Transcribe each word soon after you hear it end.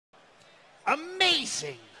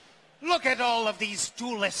Amazing! Look at all of these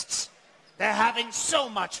duelists. They're having so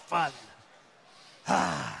much fun.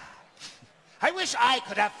 I wish I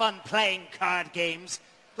could have fun playing card games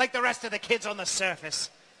like the rest of the kids on the surface.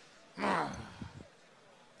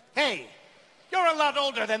 Hey, you're a lot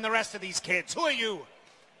older than the rest of these kids. Who are you?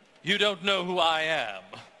 You don't know who I am.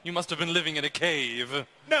 You must have been living in a cave.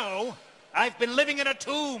 No, I've been living in a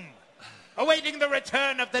tomb, awaiting the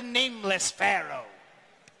return of the nameless pharaoh.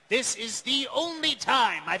 This is the only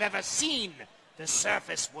time I've ever seen the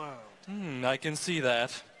surface world. I can see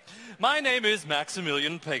that. My name is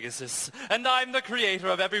Maximilian Pegasus, and I'm the creator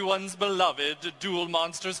of everyone's beloved Duel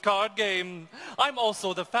Monsters card game. I'm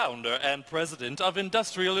also the founder and president of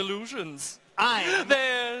Industrial Illusions.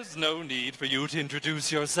 There's no need for you to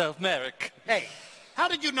introduce yourself, Marik. Hey, how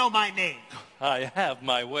did you know my name? I have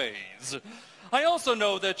my ways. I also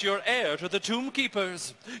know that you're heir to the Tomb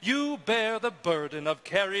Keepers. You bear the burden of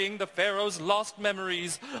carrying the Pharaoh's lost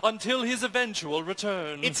memories until his eventual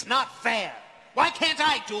return. It's not fair. Why can't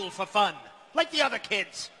I duel for fun, like the other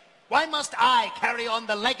kids? Why must I carry on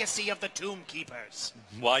the legacy of the Tomb Keepers?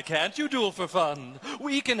 Why can't you duel for fun?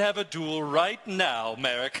 We can have a duel right now,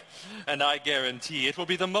 Marik. And I guarantee it will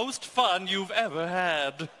be the most fun you've ever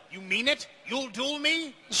had. You mean it? You'll duel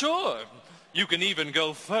me? Sure. You can even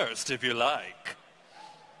go first if you like.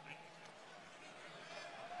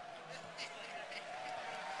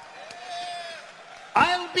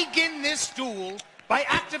 I'll begin this duel by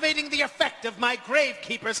activating the effect of my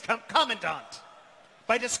Gravekeeper's Commandant.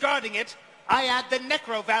 By discarding it, I add the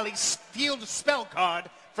Necro Valley field spell card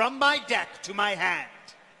from my deck to my hand.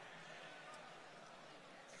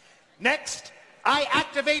 Next, I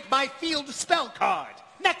activate my field spell card,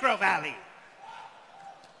 Necro Valley.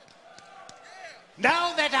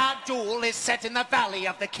 Now that our duel is set in the Valley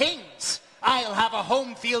of the Kings, I'll have a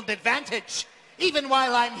home field advantage, even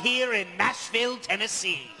while I'm here in Nashville,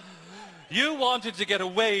 Tennessee. You wanted to get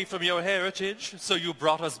away from your heritage, so you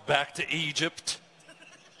brought us back to Egypt.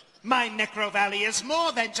 My Necro Valley is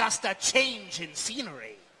more than just a change in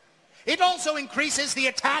scenery. It also increases the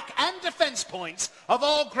attack and defense points of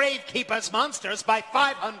all Gravekeeper's monsters by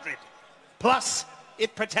 500. Plus,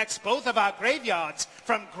 it protects both of our graveyards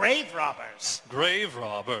from grave robbers. Grave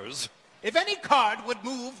robbers? If any card would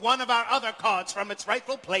move one of our other cards from its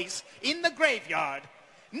rightful place in the graveyard,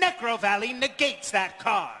 Necro Valley negates that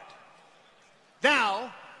card.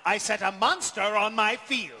 Now, I set a monster on my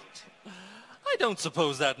field. I don't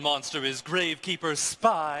suppose that monster is Gravekeeper's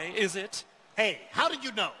spy, is it? Hey, how did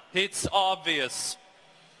you know? It's obvious.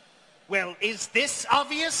 Well, is this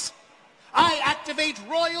obvious? I activate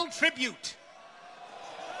Royal Tribute.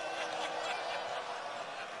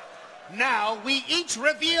 Now, we each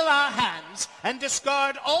reveal our hands and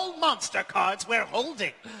discard all monster cards we're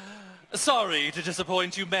holding. Sorry to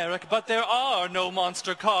disappoint you, Marik, but there are no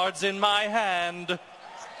monster cards in my hand.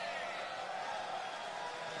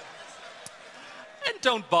 And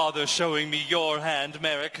don't bother showing me your hand,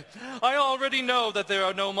 Marik. I already know that there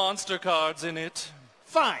are no monster cards in it.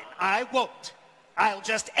 Fine, I won't. I'll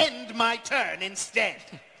just end my turn instead.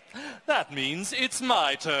 That means it's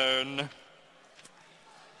my turn.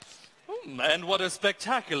 And what a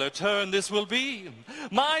spectacular turn this will be.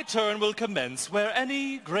 My turn will commence where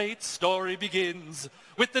any great story begins.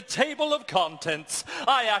 With the table of contents,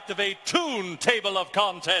 I activate TOON Table of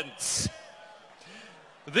Contents.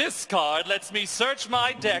 This card lets me search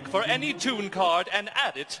my deck for any TOON card and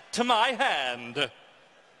add it to my hand.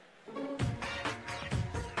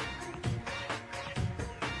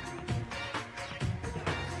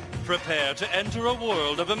 Prepare to enter a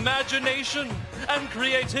world of imagination and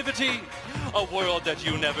creativity. A world that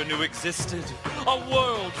you never knew existed. A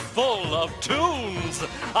world full of toons.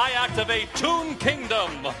 I activate Toon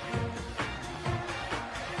Kingdom.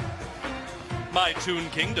 My Toon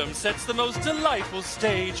Kingdom sets the most delightful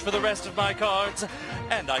stage for the rest of my cards,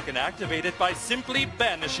 and I can activate it by simply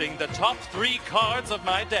banishing the top 3 cards of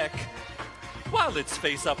my deck. While it's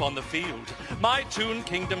face up on the field, my Toon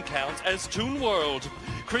Kingdom counts as Toon World,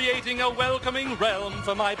 creating a welcoming realm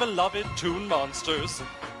for my beloved Toon monsters.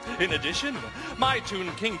 In addition, my Toon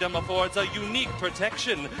Kingdom affords a unique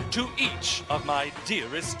protection to each of my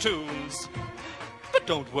dearest Toons. But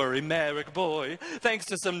don't worry, Marik boy. Thanks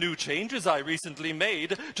to some new changes I recently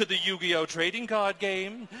made to the Yu-Gi-Oh! Trading card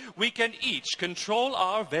game, we can each control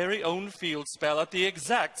our very own field spell at the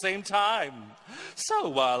exact same time. So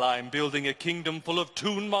while I'm building a kingdom full of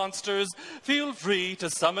Toon monsters, feel free to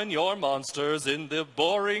summon your monsters in the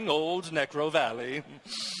boring old Necro Valley.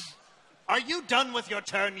 Are you done with your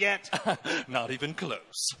turn yet? Not even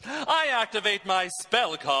close. I activate my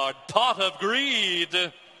spell card, Pot of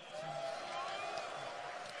Greed.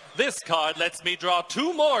 This card lets me draw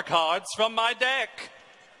 2 more cards from my deck.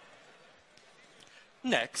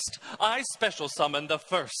 Next, I special summon the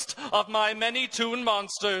first of my many TOON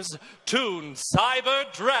monsters, TOON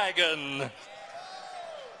Cyber Dragon.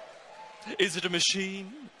 Is it a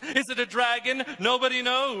machine? Is it a dragon? Nobody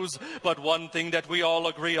knows. But one thing that we all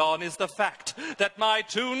agree on is the fact that my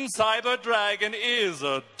TOON Cyber Dragon is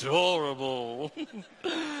adorable.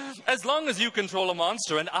 As long as you control a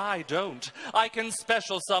monster and I don't, I can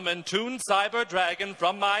special summon TOON Cyber Dragon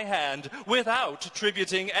from my hand without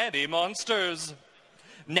tributing any monsters.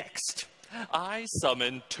 Next, I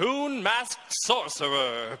summon TOON Masked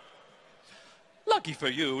Sorcerer. Lucky for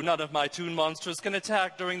you, none of my TOON monsters can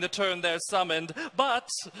attack during the turn they're summoned, but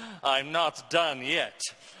I'm not done yet.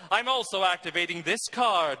 I'm also activating this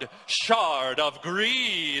card, Shard of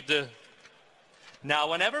Greed.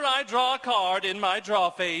 Now, whenever I draw a card in my draw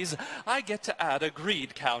phase, I get to add a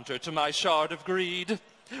greed counter to my Shard of Greed.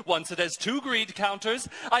 Once it has 2 greed counters,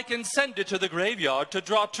 I can send it to the graveyard to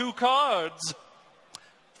draw 2 cards.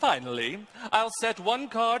 Finally, I'll set 1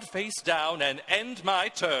 card face down and end my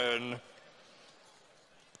turn.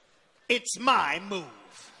 It's my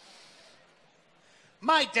move.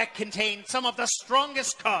 My deck contains some of the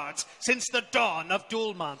strongest cards since the dawn of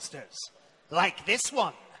duel monsters. Like this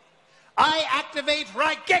one. I activate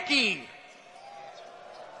Raigeki.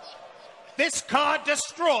 This card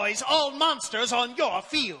destroys all monsters on your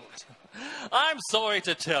field. I'm sorry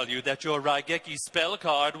to tell you that your Raigeki spell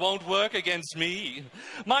card won't work against me.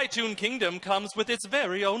 My TOON Kingdom comes with its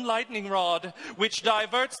very own lightning rod, which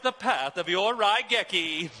diverts the path of your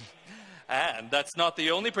Raigeki. And that's not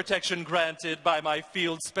the only protection granted by my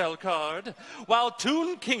field spell card. While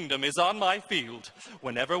TOON Kingdom is on my field,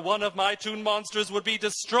 whenever one of my TOON monsters would be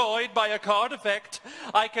destroyed by a card effect,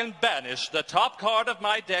 I can banish the top card of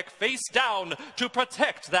my deck face down to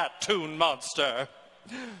protect that TOON monster.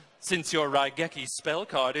 Since your Raigeki spell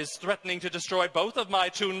card is threatening to destroy both of my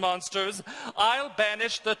TOON monsters, I'll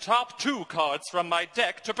banish the top 2 cards from my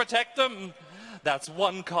deck to protect them. That's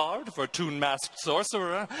 1 card for TOON Masked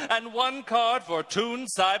Sorcerer and 1 card for TOON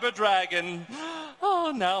Cyber Dragon.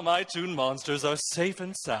 Oh, now my TOON monsters are safe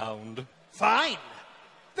and sound. Fine.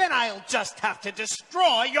 Then I'll just have to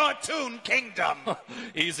destroy your TOON Kingdom.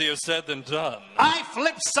 Easier said than done. I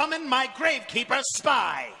flip summon my Gravekeeper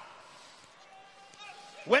Spy.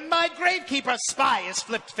 When my Gravekeeper Spy is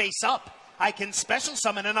flipped face up, I can special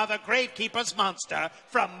summon another Gravekeeper's monster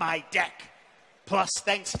from my deck. Plus,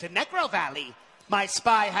 thanks to Necro Valley, my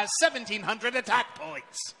Spy has 1,700 attack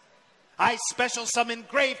points. I special summon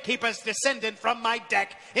Gravekeeper's Descendant from my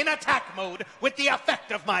deck in attack mode with the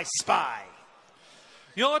effect of my Spy.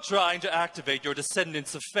 You're trying to activate your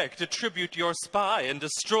Descendant's effect to tribute your Spy and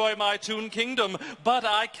destroy my TOON Kingdom, but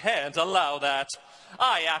I can't allow that.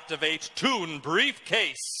 I activate TOON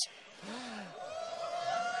Briefcase.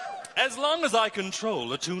 As long as I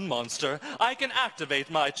control a TOON monster, I can activate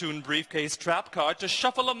my TOON Briefcase trap card to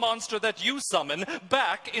shuffle a monster that you summon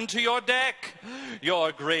back into your deck.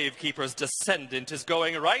 Your Gravekeeper's Descendant is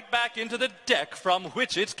going right back into the deck from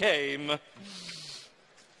which it came.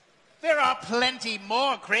 There are plenty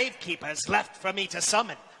more Gravekeepers left for me to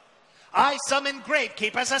summon. I summon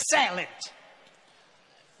Gravekeeper's Assailant.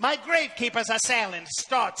 My Gravekeeper's Assailant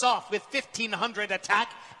starts off with 1,500 attack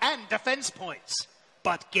and defense points,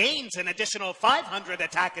 but gains an additional 500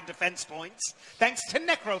 attack and defense points thanks to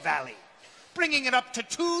Necro Valley, bringing it up to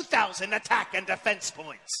 2,000 attack and defense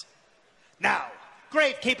points. Now,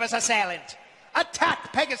 Gravekeeper's Assailant,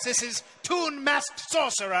 attack Pegasus's TOON Masked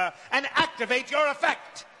Sorcerer and activate your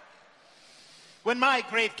effect. When my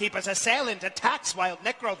Gravekeeper's Assailant attacks while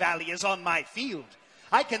Necro Valley is on my field,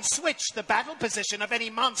 I can switch the battle position of any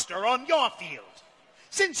monster on your field.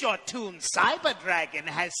 Since your TOON Cyber Dragon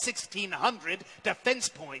has 1,600 defense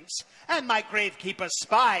points, and my Gravekeeper's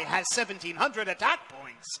Spy has 1,700 attack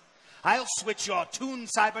points, I'll switch your TOON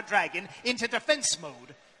Cyber Dragon into defense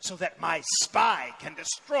mode so that my Spy can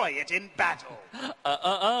destroy it in battle.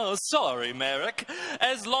 Sorry, Marik.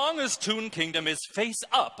 As long as TOON Kingdom is face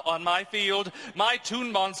up on my field, my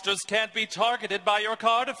TOON monsters can't be targeted by your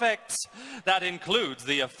card effects. That includes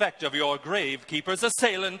the effect of your Gravekeeper's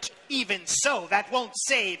Assailant. Even so, that won't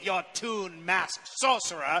save your TOON Masked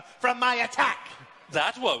Sorcerer from my attack.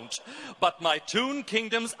 That won't, but my TOON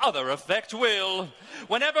Kingdom's other effect will.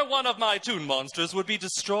 Whenever one of my TOON monsters would be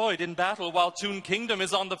destroyed in battle while TOON Kingdom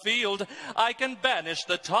is on the field, I can banish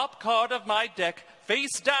the top card of my deck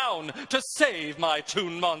face down to save my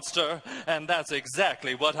TOON monster, and that's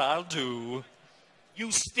exactly what I'll do.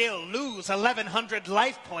 You still lose 1,100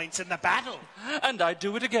 life points in the battle. And I'd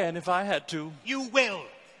do it again if I had to. You will.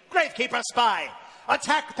 Gravekeeper Spy,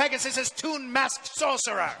 Attack Pegasus's Toon masked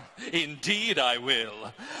sorcerer. Indeed I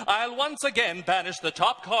will. I'll once again banish the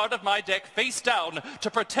top card of my deck face down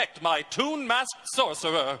to protect my Toon masked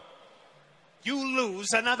sorcerer. You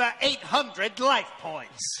lose another 800 life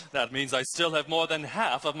points. That means I still have more than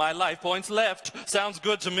half of my life points left. Sounds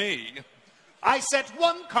good to me. I set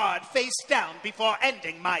one card face down before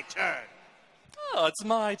ending my turn. Oh, it's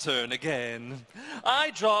my turn again.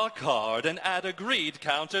 I draw a card and add a greed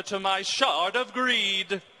counter to my shard of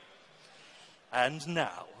greed. And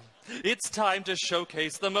now, it's time to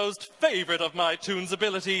showcase the most favorite of my Toon's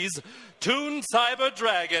abilities. Toon Cyber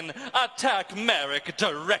Dragon, attack Marik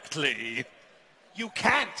directly. You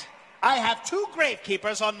can't. I have 2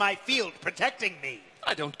 Gravekeepers on my field protecting me.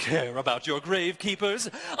 I don't care about your Gravekeepers.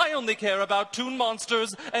 I only care about Toon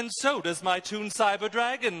monsters, and so does my Toon Cyber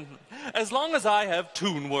Dragon. As long as I have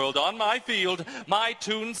Toon World on my field, my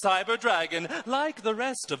Toon Cyber Dragon, like the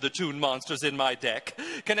rest of the Toon monsters in my deck,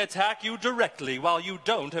 can attack you directly while you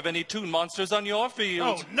don't have any Toon monsters on your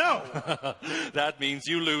field. Oh, no! That means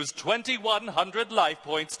you lose 2,100 life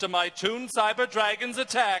points to my Toon Cyber Dragon's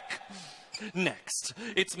attack. Next,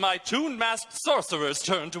 it's my Toon masked sorcerer's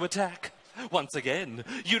turn to attack. Once again,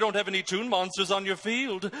 you don't have any Toon monsters on your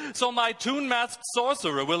field, so my Toon masked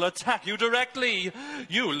sorcerer will attack you directly.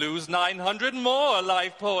 You lose 900 more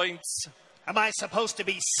life points. Am I supposed to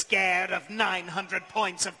be scared of 900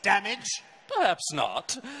 points of damage? Perhaps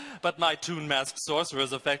not, but my Toon masked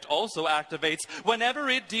sorcerer's effect also activates whenever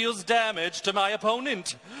it deals damage to my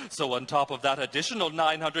opponent. So on top of that additional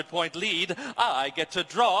 900 point lead, I get to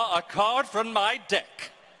draw a card from my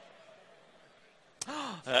deck.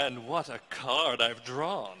 And what a card I've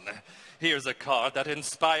drawn. Here's a card that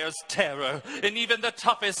inspires terror in even the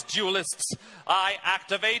toughest duelists. I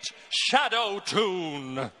activate Shadow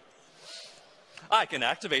Toon. I can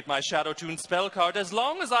activate my Shadow Toon spell card as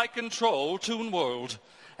long as I control Toon World.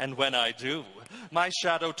 And when I do, my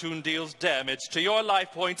Shadow Toon deals damage to your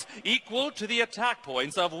life points equal to the attack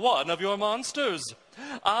points of one of your monsters.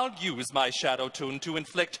 I'll use my Shadow Toon to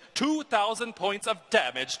inflict 2,000 points of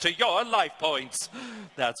damage to your life points.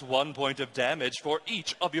 That's 1 point of damage for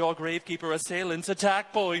each of your Gravekeeper assailants'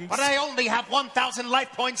 attack points. But I only have 1,000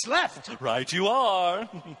 life points left. Right you are.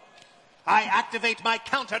 I activate my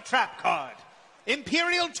counter trap card,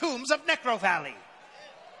 Imperial Tombs of Necro Valley.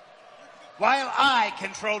 While I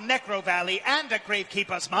control Necro Valley and a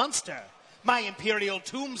Gravekeeper's monster, my Imperial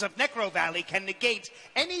Tombs of Necro Valley can negate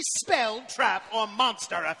any spell, trap, or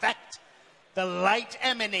monster effect. The light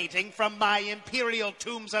emanating from my Imperial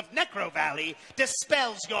Tombs of Necro Valley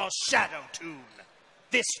dispels your Shadow Toon.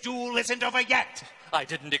 This duel isn't over yet. I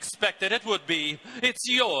didn't expect that it would be. It's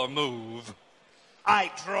your move.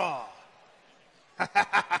 I draw.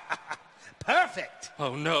 Perfect.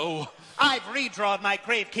 Oh, no. I've redrawn my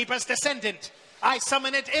Gravekeeper's Descendant. I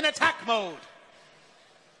summon it in attack mode.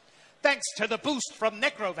 Thanks to the boost from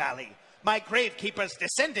Necro Valley, my Gravekeeper's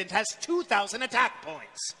Descendant has 2,000 attack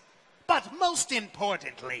points. But most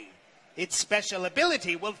importantly, its special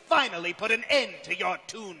ability will finally put an end to your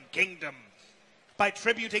Toon Kingdom. By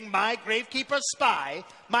tributing my Gravekeeper's Spy,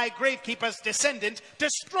 my Gravekeeper's Descendant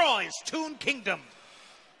destroys Toon Kingdom.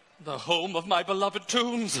 The home of my beloved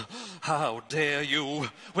Toons. How dare you?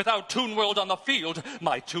 Without Toon World on the field,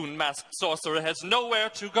 my Toon masked sorcerer has nowhere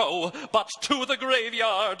to go but to the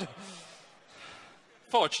graveyard.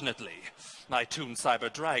 Fortunately, my Toon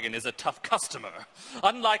Cyber Dragon is a tough customer.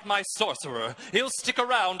 Unlike my sorcerer, he'll stick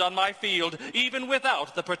around on my field even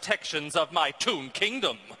without the protections of my Toon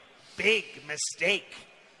Kingdom. Big mistake.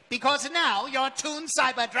 Because now your Toon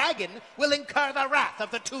Cyber Dragon will incur the wrath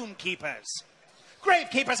of the Tomb Keepers.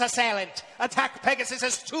 Gravekeeper's Assailant, attack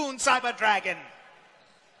Pegasus's Toon Cyber Dragon.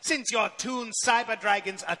 Since your Toon Cyber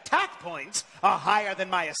Dragon's attack points are higher than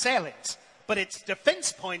my Assailant's, but its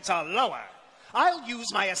defense points are lower, I'll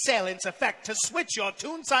use my Assailant's effect to switch your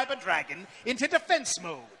Toon Cyber Dragon into defense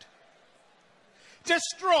mode.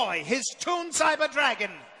 Destroy his Toon Cyber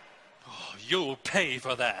Dragon. Oh, you'll pay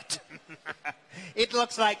for that. It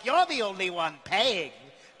looks like you're the only one paying.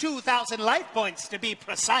 2,000 life points to be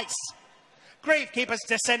precise. Gravekeeper's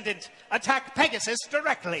Descendant, attack Pegasus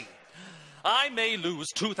directly. I may lose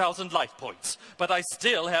 2,000 life points, but I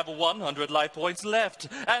still have 100 life points left,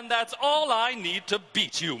 and that's all I need to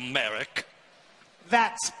beat you, Marik.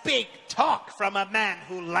 That's big talk from a man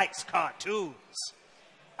who likes cartoons.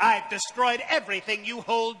 I've destroyed everything you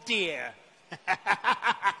hold dear.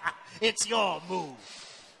 It's your move.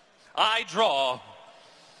 I draw.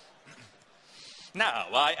 Now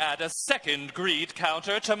I add a second greed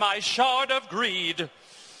counter to my shard of greed.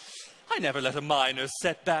 I never let a minor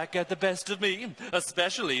setback get the best of me,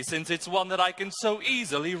 especially since it's one that I can so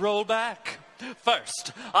easily roll back.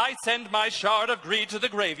 First, I send my shard of greed to the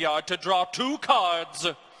graveyard to draw 2 cards.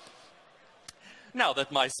 Now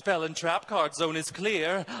that my spell and trap card zone is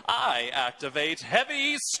clear, I activate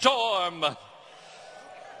Heavy Storm.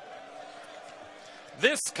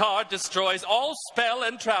 This card destroys all spell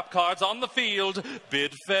and trap cards on the field.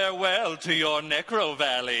 Bid farewell to your Necro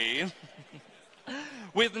Valley.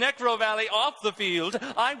 With Necro Valley off the field,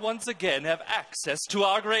 I once again have access to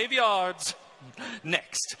our graveyards.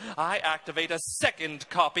 Next, I activate a second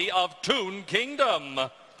copy of Toon Kingdom.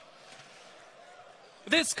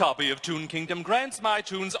 This copy of Toon Kingdom grants my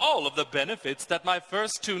Toons all of the benefits that my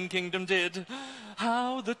first Toon Kingdom did.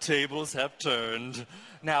 How the tables have turned.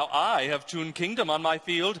 Now I have Toon Kingdom on my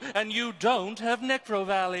field, and you don't have Necro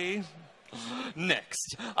Valley.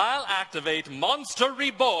 Next, I'll activate Monster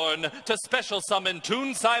Reborn to special summon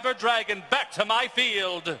Toon Cyber Dragon back to my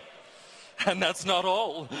field. And that's not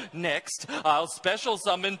all. Next, I'll special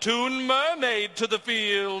summon Toon Mermaid to the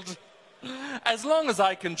field. As long as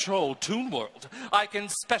I control Toon World, I can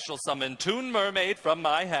special summon Toon Mermaid from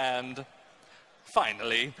my hand.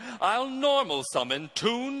 Finally, I'll normal summon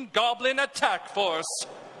Toon Goblin Attack Force.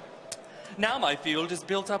 Now my field is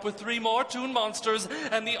built up with 3 more Toon monsters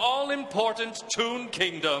and the all-important Toon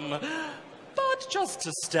Kingdom. But just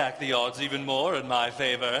to stack the odds even more in my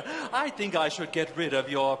favor, I think I should get rid of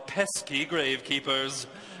your pesky Gravekeepers.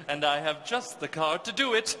 And I have just the card to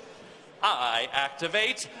do it. I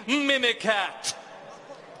activate Mimicat.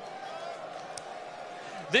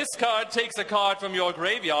 This card takes a card from your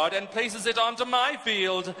graveyard and places it onto my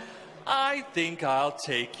field. I think I'll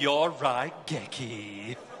take your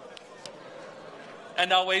Raigeki.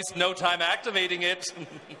 And I'll waste no time activating it.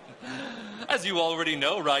 As you already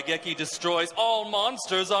know, Raigeki destroys all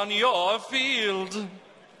monsters on your field.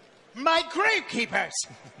 My Gravekeepers!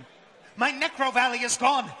 My Necro Valley is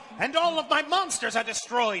gone, and all of my monsters are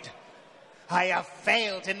destroyed. I have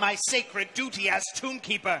failed in my sacred duty as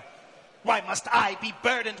Toonkeeper. Why must I be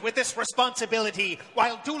burdened with this responsibility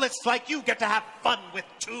while duelists like you get to have fun with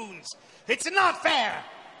Toons? It's not fair!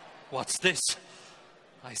 What's this?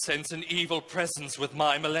 I sense an evil presence with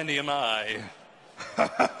my Millennium Eye.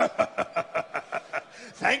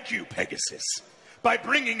 Thank you, Pegasus. By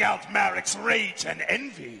bringing out Marik's rage and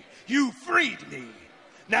envy, you freed me.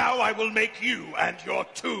 Now I will make you and your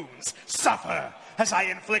Toons suffer as I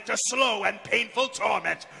inflict a slow and painful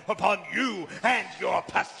torment upon you and your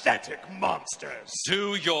pathetic monsters.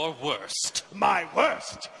 Do your worst. My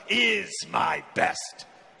worst is my best.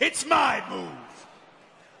 It's my move.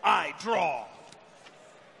 I draw.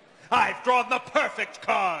 I've drawn the perfect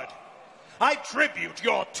card. I tribute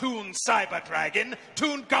your Toon Cyber Dragon,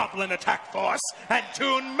 Toon Goblin Attack Force, and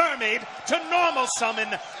Toon Mermaid to normal summon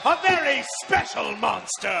a very special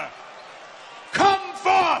monster. Come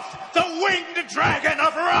forth, the Winged Dragon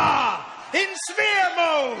of Ra, in Sphere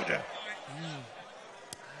Mode!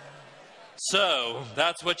 So,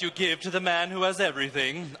 that's what you give to the man who has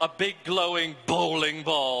everything, a big glowing bowling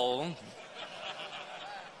ball.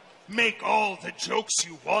 Make all the jokes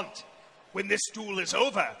you want. When this duel is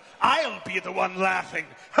over, I'll be the one laughing.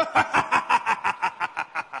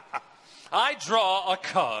 I draw a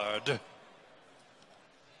card.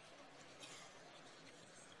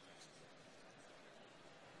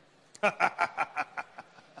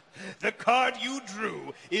 The card you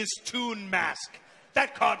drew is Toon Mask.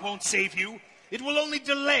 That card won't save you. It will only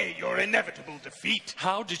delay your inevitable defeat.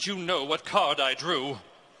 How did you know what card I drew?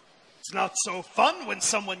 It's not so fun when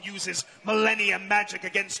someone uses Millennium Magic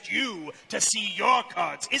against you to see your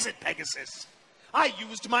cards, is it, Pegasus? I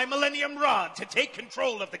used my Millennium Rod to take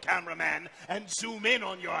control of the cameraman and zoom in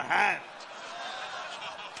on your hand.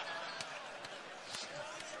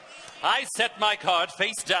 I set my card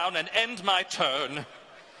face down and end my turn.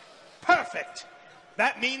 Perfect.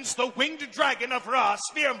 That means the Winged Dragon of Ra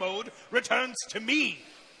Sphere Mode returns to me.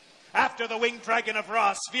 After the Winged Dragon of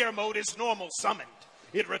Ra Sphere Mode is normal summoned,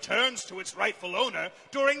 it returns to its rightful owner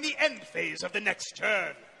during the end phase of the next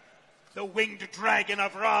turn. The Winged Dragon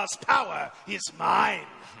of Ra's power is mine.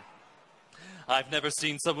 I've never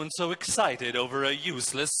seen someone so excited over a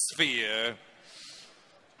useless sphere.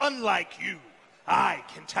 Unlike you, I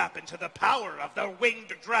can tap into the power of the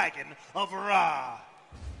Winged Dragon of Ra.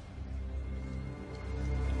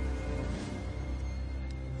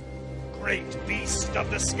 Great beast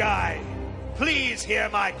of the sky, please hear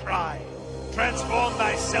my cry. Transform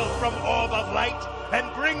thyself from orb of light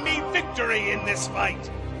and bring me victory in this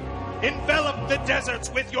fight. Envelop the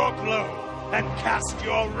deserts with your glow and cast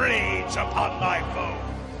your rage upon my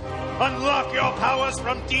foe. Unlock your powers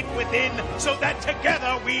from deep within so that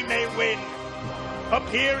together we may win.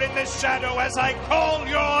 appear in the shadow as I call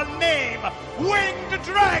your name, Winged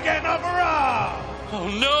Dragon of Ra! Oh,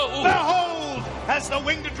 no! Behold, as the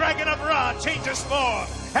Winged Dragon of Ra changes form,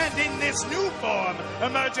 and in this new form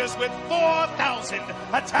emerges with 4,000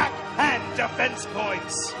 attack and defense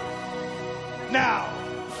points. Now,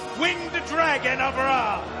 Winged Dragon of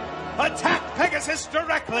Ra, attack Pegasus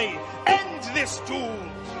directly. End this duel.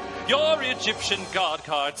 Your Egyptian god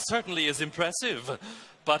card certainly is impressive,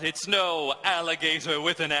 but it's no alligator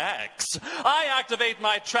with an axe. I activate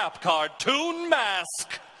my trap card, Toon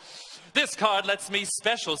Mask. This card lets me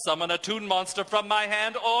special summon a Toon monster from my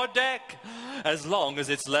hand or deck, as long as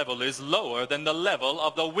its level is lower than the level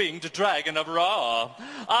of the Winged Dragon of Ra.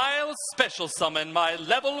 I'll special summon my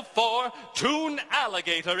level 4 Toon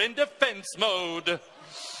Alligator in defense mode.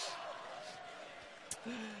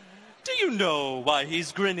 Do you know why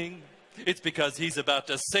he's grinning? It's because he's about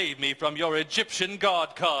to save me from your Egyptian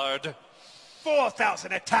god card.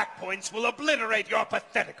 4,000 attack points will obliterate your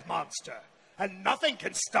pathetic monster, and nothing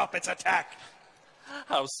can stop its attack.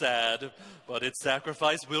 How sad, but its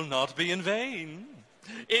sacrifice will not be in vain.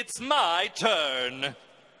 It's my turn.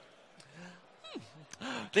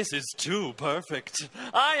 This is too perfect.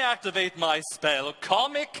 I activate my spell,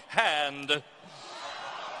 Comic Hand.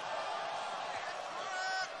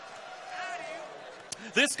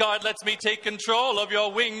 This card lets me take control of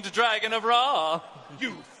your Winged Dragon of Ra.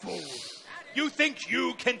 You fool. You think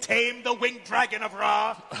you can tame the Winged Dragon of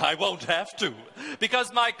Ra? I won't have to,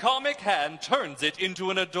 because my Comic Hand turns it into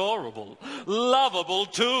an adorable, lovable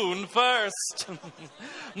Toon first.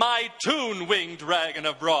 My Toon Winged Dragon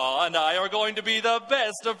of Ra and I are going to be the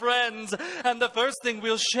best of friends, and the first thing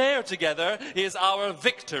we'll share together is our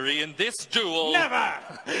victory in this duel. Never!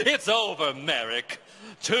 It's over, Marik.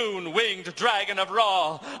 Toon Winged Dragon of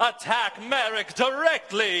Ra, attack Marik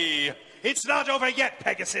directly! It's not over yet,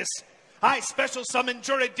 Pegasus. I special summon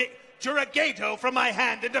Juragado from my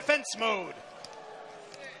hand in defense mode.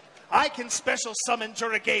 I can special summon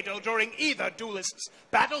Juragado during either duelist's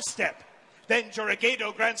battle step. Then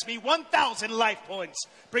Juragado grants me 1,000 life points,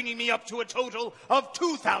 bringing me up to a total of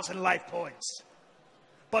 2,000 life points.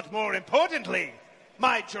 But more importantly,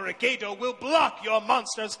 my Juragado will block your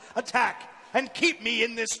monster's attack and keep me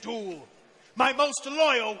in this duel. My most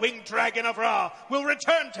loyal Winged Dragon of Ra will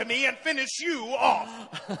return to me and finish you off.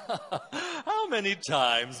 How many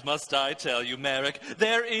times must I tell you, Marik,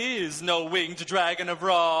 there is no Winged Dragon of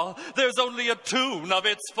Ra. There's only a Toon of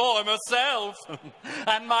its former self.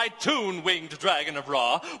 And my Toon Winged Dragon of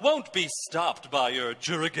Ra won't be stopped by your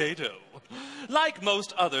Juragado. Like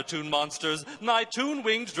most other Toon monsters, my Toon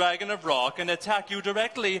Winged Dragon of Ra can attack you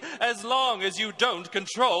directly as long as you don't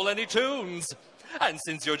control any Toons. And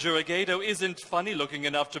since your Juragado isn't funny-looking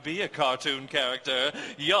enough to be a cartoon character,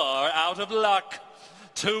 you're out of luck.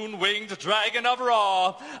 Toon Winged Dragon of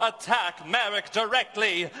Ra, attack Marik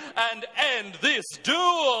directly and end this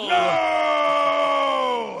duel!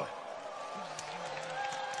 No!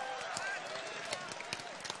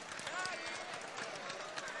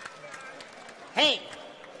 Hey,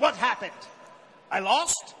 what happened? I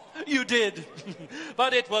lost? You did,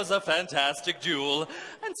 but it was a fantastic duel.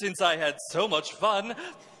 And since I had so much fun,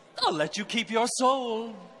 I'll let you keep your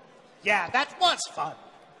soul. Yeah, that was fun.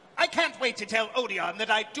 I can't wait to tell Odeon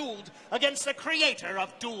that I dueled against the creator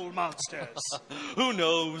of duel monsters. Who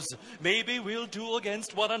knows? Maybe we'll duel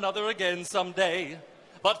against one another again someday.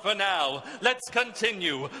 But for now, let's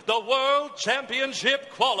continue the World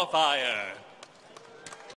Championship Qualifier.